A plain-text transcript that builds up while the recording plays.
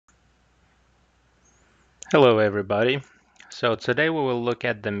Hello everybody. So today we will look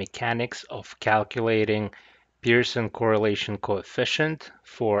at the mechanics of calculating Pearson correlation coefficient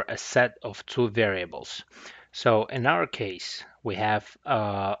for a set of two variables. So in our case, we have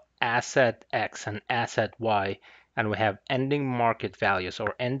asset X and asset Y, and we have ending market values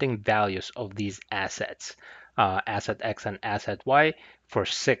or ending values of these assets, asset X and asset Y, for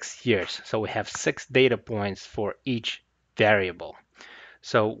 6 years. So we have 6 data points for each variable.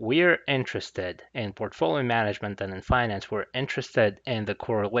 So we're interested in portfolio management and in finance, we're interested in the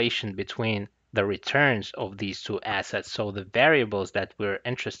correlation between the returns of these two assets. So the variables that we're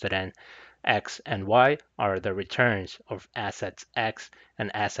interested in, X and Y, are the returns of assets X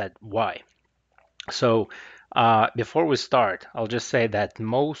and asset Y. So before we start, I'll just say that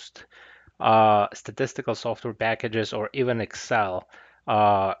most statistical software packages or even Excel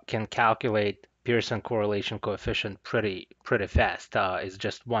can calculate Pearson correlation coefficient pretty fast. It's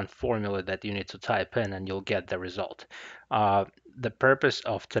just one formula that you need to type in and you'll get the result. Uh, the purpose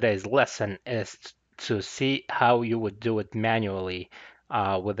of today's lesson is to see how you would do it manually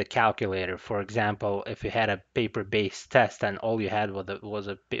with a calculator. For example, if you had a paper-based test and all you had was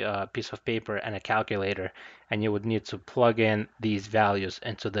a piece of paper and a calculator, and you would need to plug in these values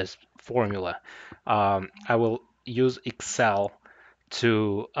into this formula. I will use Excel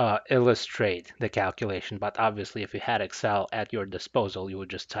to illustrate the calculation, but obviously if you had Excel at your disposal, you would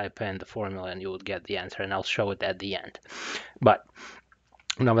just type in the formula and you would get the answer, and I'll show it at the end. But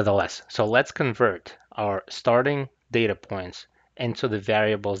nevertheless, so let's convert our starting data points into the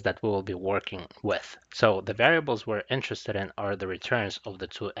variables that we will be working with. So the variables we're interested in are the returns of the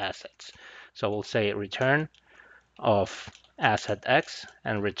two assets. So we'll say return of asset X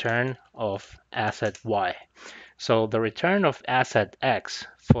and return of asset Y. So the return of asset X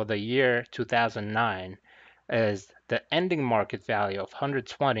for the year 2009 is the ending market value of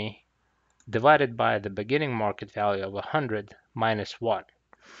 120 divided by the beginning market value of 100 minus 1.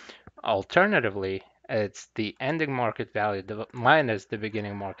 Alternatively, it's the ending market value minus the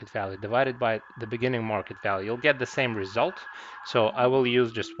beginning market value divided by the beginning market value. You'll get the same result. So I will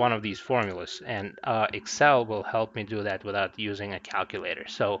use just one of these formulas, and Excel will help me do that without using a calculator.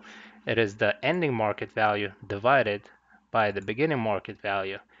 So it is the ending market value divided by the beginning market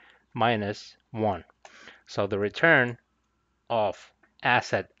value minus 1. So the return of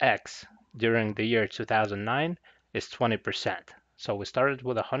asset X during the year 2009 is 20%. So we started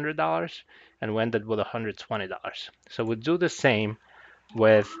with $100 and we ended with $120. So we do the same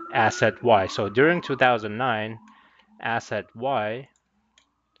with asset Y. So during 2009, asset Y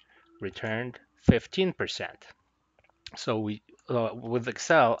returned 15%. So with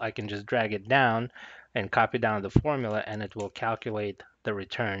Excel, I can just drag it down and copy down the formula, and it will calculate the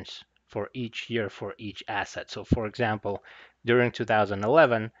returns for each year for each asset. So for example, during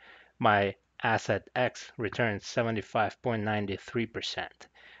 2011, my asset X returned 75.93%.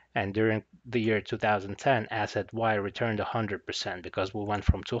 And during the year 2010, asset Y returned 100% because we went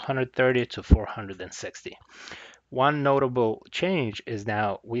from 230 to 460. One notable change is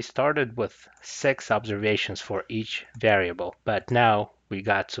now we started with 6 observations for each variable, but now we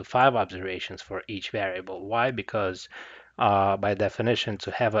got to 5 observations for each variable. Why? Because by definition,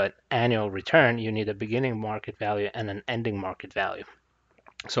 to have an annual return, you need a beginning market value and an ending market value.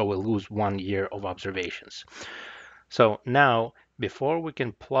 So we'll lose 1 year of observations. So now, before we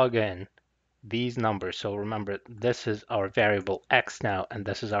can plug in these numbers, so remember, this is our variable X now, and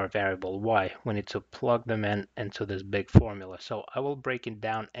this is our variable Y. We need to plug them in into this big formula. So I will break it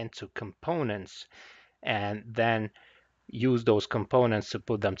down into components and then use those components to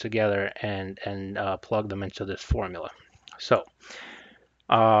put them together and plug them into this formula. So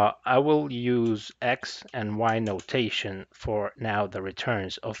I will use X and Y notation for now the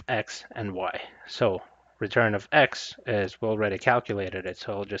returns of X and Y. So return of X is, we already calculated it,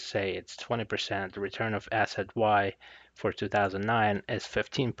 so I'll just say it's 20%. The return of asset Y for 2009 is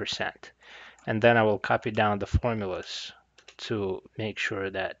 15%. And then I will copy down the formulas to make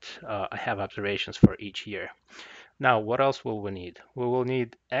sure that I have observations for each year. Now, what else will we need? We will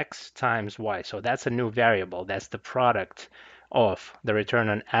need X times Y. So that's a new variable. That's the product of the return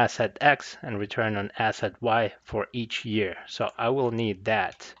on asset X and return on asset Y for each year. So I will need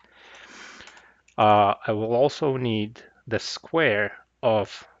that. I will also need the square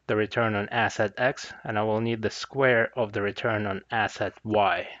of the return on asset X, and I will need the square of the return on asset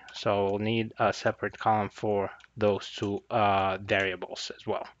Y. So I'll need a separate column for those two variables as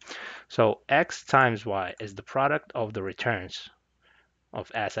well. So X times Y is the product of the returns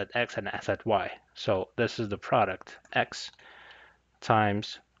of asset X and asset Y. So this is the product, X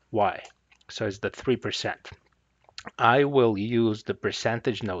times Y. So it's the 3%. I will use the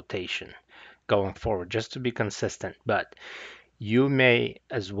percentage notation going forward, just to be consistent. But you may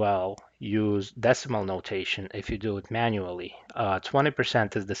as well use decimal notation if you do it manually.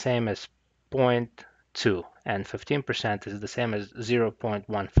 20% is the same as zero point 0.2 and 15% is the same as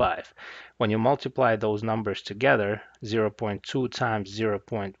 0.15. When you multiply those numbers together, 0.2 times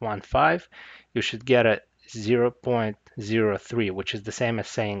 0.15, you should get a 0.03, which is the same as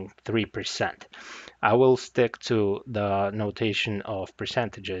saying 3%. I will stick to the notation of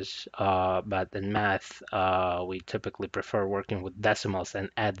percentages, but in math, we typically prefer working with decimals. And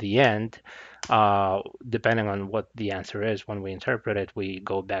at the end, depending on what the answer is, when we interpret it, we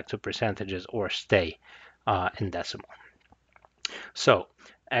go back to percentages or stay in decimal. So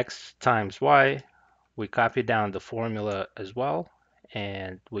x times y, we copy down the formula as well,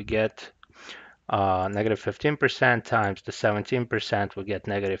 and we get negative 15% times the 17%, we get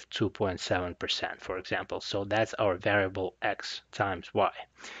negative 2.7%, for example. So that's our variable x times y.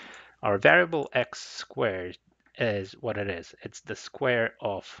 Our variable x squared is what it is. It's the square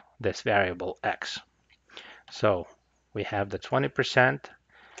of this variable x. So we have the 20%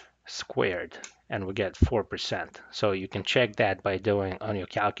 squared, and we get 4%. So you can check that by doing on your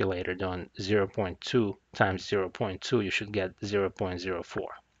calculator, doing 0.2 times 0.2, you should get 0.04,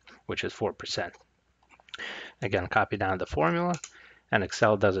 which is 4%. Again, copy down the formula, and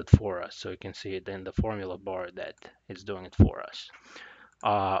Excel does it for us. So you can see it in the formula bar that it's doing it for us.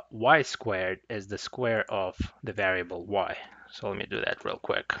 Y squared is the square of the variable y. So let me do that real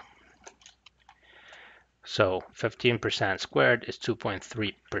quick. So 15% squared is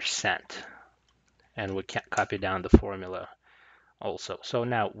 2.3%. And we can copy down the formula also. So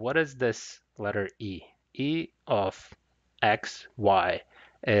now what is this letter E? E of x, y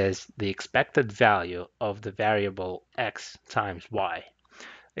is the expected value of the variable x times y.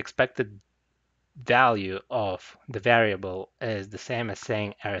 Expected value of the variable is the same as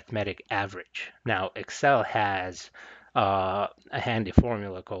saying arithmetic average. Now, Excel has a handy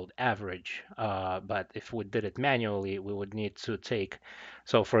formula called average, but if we did it manually, we would need to take,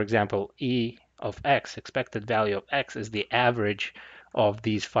 so for example, E of x, expected value of x, is the average of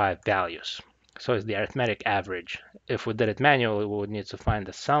these 5 values. So it's the arithmetic average. If we did it manually, we would need to find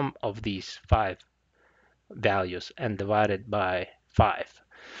the sum of these 5 values and divide it by 5.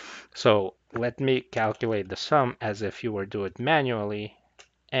 So let me calculate the sum as if you were to do it manually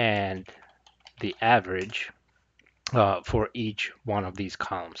and the average for each one of these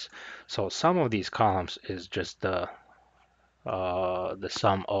columns. So sum of these columns is just the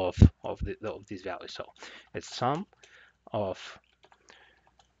sum of these values. So it's sum of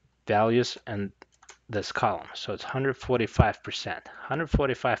values and this column. So it's 145%.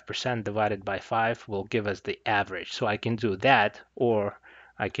 145% divided by 5 will give us the average. So I can do that, or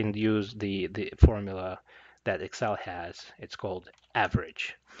I can use the formula that Excel has. It's called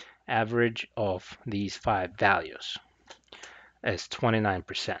average. Average of these 5 values is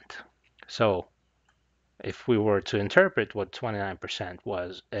 29%. So if we were to interpret what 29%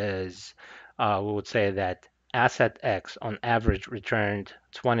 was, is we would say that asset X on average returned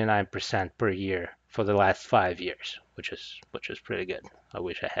 29% per year for the last 5 years, which is pretty good. I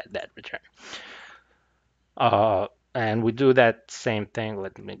wish I had that return. And we do that same thing.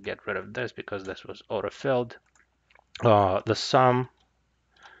 Let me get rid of this because this was auto-filled. The sum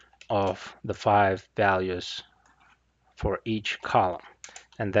of the 5 values for each column.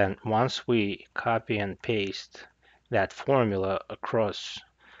 And then once we copy and paste that formula across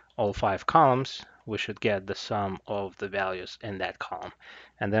all 5 columns, we should get the sum of the values in that column.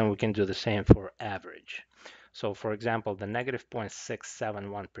 And then we can do the same for average. So for example, the negative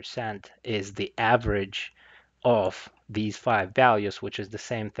 0.671% is the average of these 5 values, which is the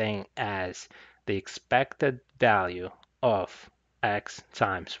same thing as the expected value of x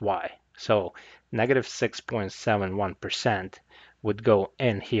times y. So negative 6.71% would go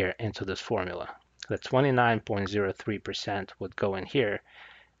in here into this formula. The 29.03% would go in here,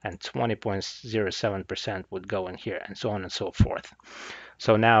 and 20.07% would go in here, and so on and so forth.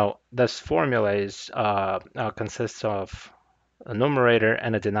 So now this formula consists of a numerator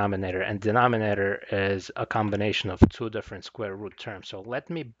and a denominator, and denominator is a combination of 2 different square root terms. So let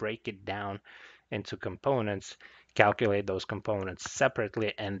me break it down into components, calculate those components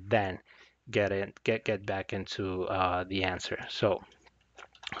separately, and then get back into the answer. So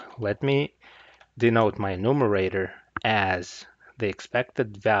let me denote my numerator as the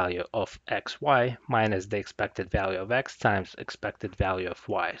expected value of xy minus the expected value of x times expected value of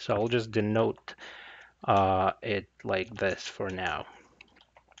y. So I'll just denote it like this for now.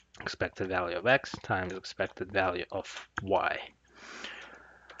 Expected value of x times expected value of y.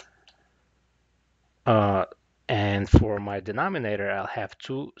 And for my denominator, I'll have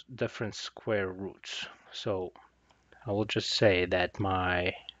two different square roots. So I will just say that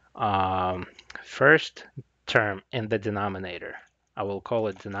my first term in the denominator, I will call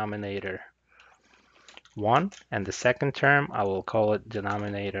it denominator 1, and the second term, I will call it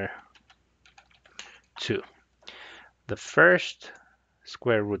denominator 2. The first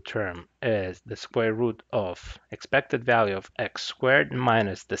square root term is the square root of expected value of x squared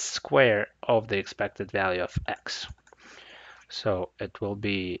minus the square of the expected value of x. So it will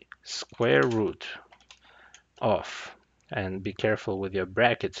be square root of, and be careful with your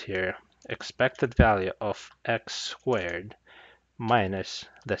brackets here, expected value of x squared minus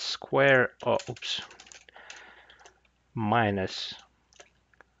the square of, minus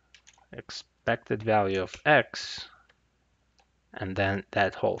expected value of x, and then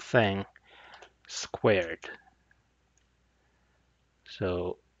that whole thing squared.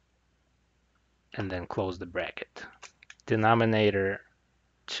 So, and then close the bracket. Denominator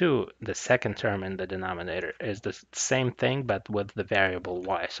 2, the second term in the denominator, is the same thing but with the variable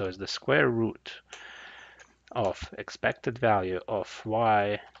y. So it's the square root of expected value of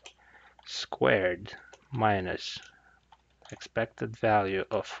y squared minus expected value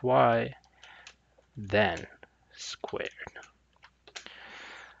of y then squared.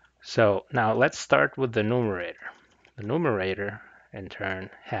 So now let's start with the numerator. The numerator, in turn,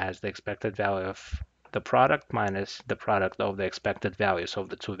 has the expected value of the product minus the product of the expected values of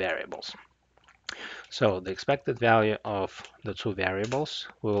the two variables. So the expected value of the two variables,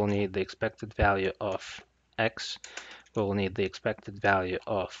 we will need the expected value of x, we will need the expected value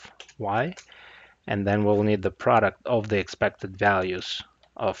of y, and then we'll need the product of the expected values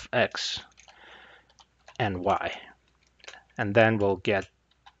of x and y. And then we'll get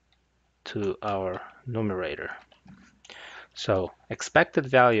to our numerator. So expected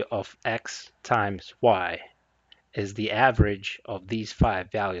value of x times y is the average of these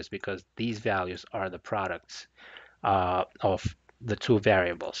 5 values because these values are the products of the two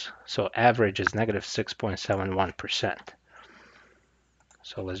variables. So average is negative 6.71%.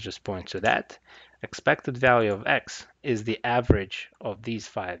 So let's just point to that. Expected value of x is the average of these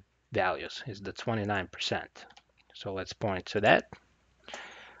 5 values, is the 29%. So let's point to that.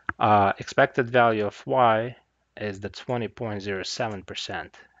 Expected value of y is the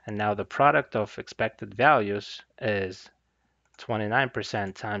 20.07%. And now the product of expected values is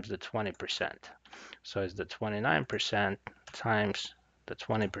 29% times the 20%. So it's the 29% times the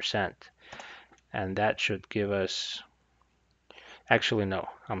 20%. And that should give us, actually no,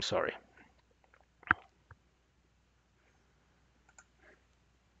 I'm sorry.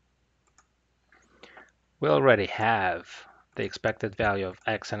 We already have the expected value of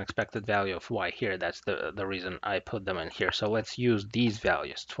x and expected value of y here. That's the reason I put them in here. So let's use these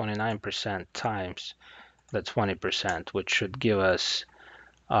values, 29% times the 20%, which should give us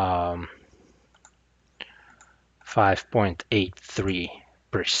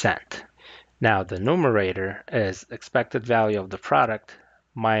 5.83%. Now the numerator is expected value of the product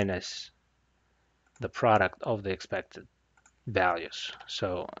minus the product of the expected values.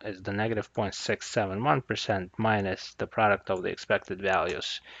 So it's the negative 0.671% minus the product of the expected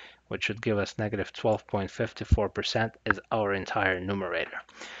values, which should give us negative 12.54% is our entire numerator.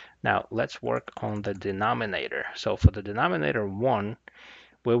 Now let's work on the denominator. So for the denominator 1,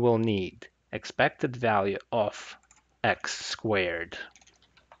 we will need expected value of x squared.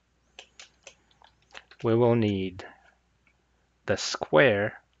 We will need the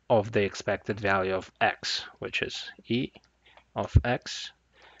square of the expected value of x, which is e of x,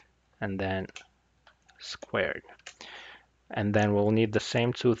 and then squared. And then we'll need the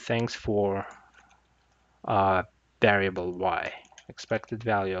same two things for variable y. Expected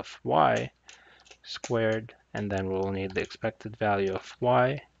value of y squared, and then we'll need the expected value of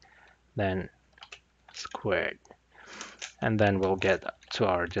y, then squared. And then we'll get to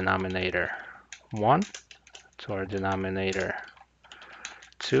our denominator 1, to our denominator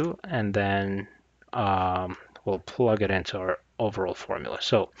 2, and then we'll plug it into our overall formula.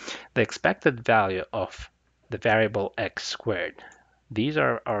 So the expected value of the variable x squared, these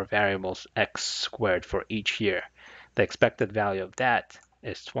are our variables x squared for each year. The expected value of that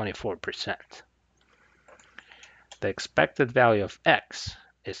is 24%. The expected value of x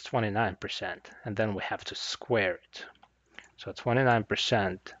is 29%, and then we have to square it. So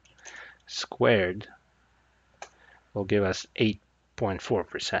 29% squared will give us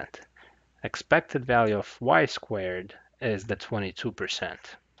 8.4%. Expected value of y squared is the 22%.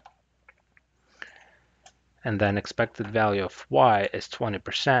 And then expected value of y is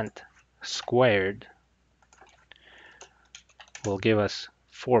 20% squared will give us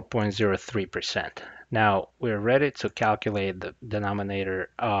 4.03%. Now we're ready to calculate the denominator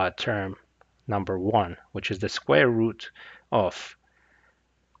term number 1, which is the square root of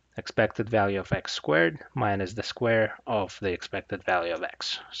expected value of x squared minus the square of the expected value of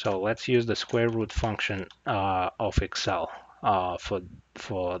x. So let's use the square root function of Excel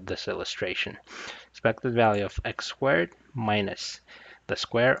for this illustration. Expected value of x squared minus the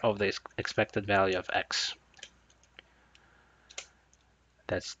square of the expected value of x.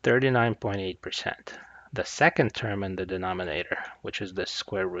 That's 39.8%. The second term in the denominator, which is the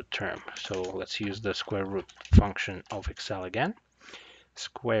square root term. So let's use the square root function of Excel again.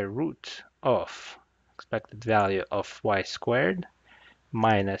 Square root of expected value of y squared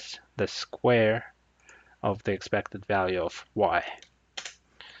minus the square of the expected value of y.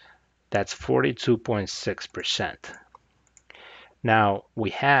 That's 42.6%. Now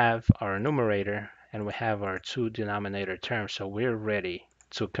we have our numerator and we have our two denominator terms, so we're ready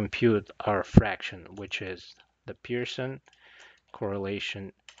to compute our fraction, which is the Pearson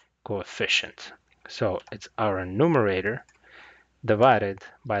correlation coefficient. So it's our numerator divided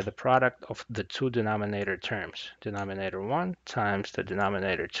by the product of the two denominator terms, denominator 1 times the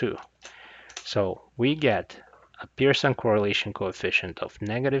denominator 2. So we get a Pearson correlation coefficient of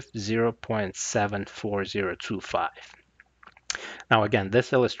negative 0.74025. Now again,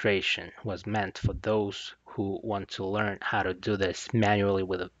 this illustration was meant for those who want to learn how to do this manually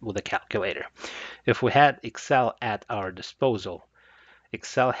with a calculator. If we had Excel at our disposal,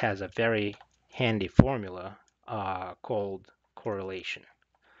 Excel has a very handy formula called correlation,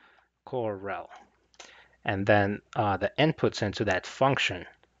 correl. And then the inputs into that function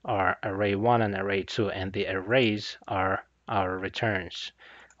are array 1 and array 2, and the arrays are our returns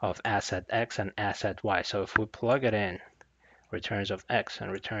of asset X and asset Y. So if we plug it in, returns of X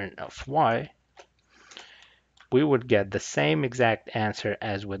and return of Y, we would get the same exact answer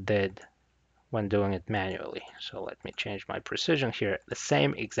as we did when doing it manually. So let me change my precision here, the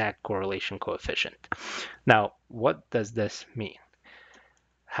same exact correlation coefficient. Now, what does this mean?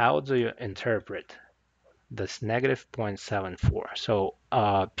 How do you interpret this negative 0.74? So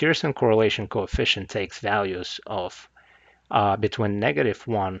Pearson correlation coefficient takes values of between negative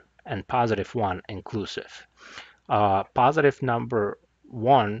 1 and positive 1 inclusive. Positive number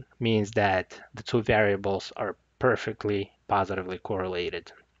 1 means that the two variables are perfectly positively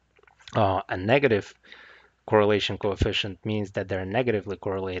correlated. A negative correlation coefficient means that they're negatively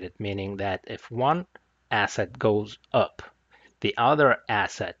correlated, meaning that if one asset goes up, the other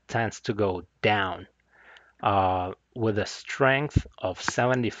asset tends to go down with a strength of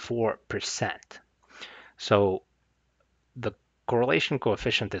 74%. So the correlation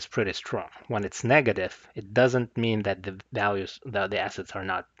coefficient is pretty strong. When it's negative, it doesn't mean that the values, the assets are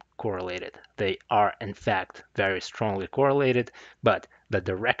not correlated. They are, in fact, very strongly correlated, but the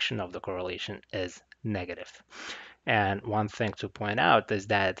direction of the correlation is negative. And one thing to point out is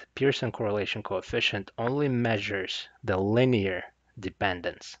that Pearson correlation coefficient only measures the linear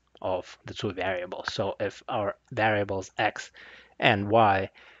dependence of the two variables. So if our variables x and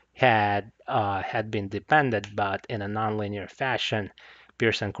y had been dependent but in a nonlinear fashion,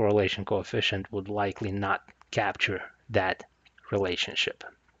 Pearson correlation coefficient would likely not capture that relationship.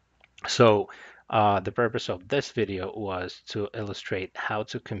 So the purpose of this video was to illustrate how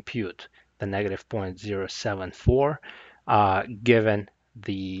to compute the negative 0.074 given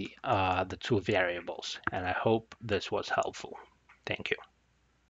the two variables. And I hope this was helpful. Thank you.